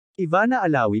Ivana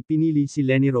Alawi pinili si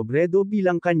Leni Robredo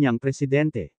bilang kanyang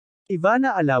presidente.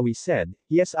 Ivana Alawi said,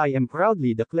 "Yes, I am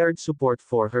proudly declared support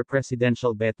for her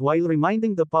presidential bet while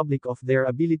reminding the public of their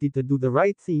ability to do the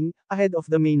right thing, ahead of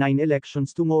the May 9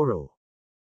 elections tomorrow."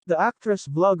 The actress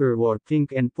vlogger wore pink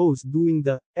and posed doing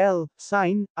the L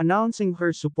sign, announcing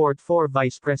her support for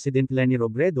Vice President Leni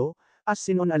Robredo, as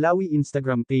seen on Alawi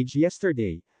Instagram page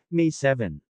yesterday, May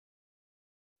 7.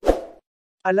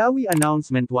 Alawi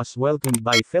announcement was welcomed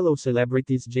by fellow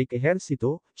celebrities Jake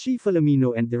Ejercito, Chi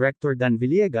Filomeno and director Dan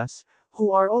Villegas, who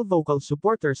are all vocal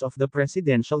supporters of the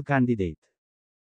presidential candidate.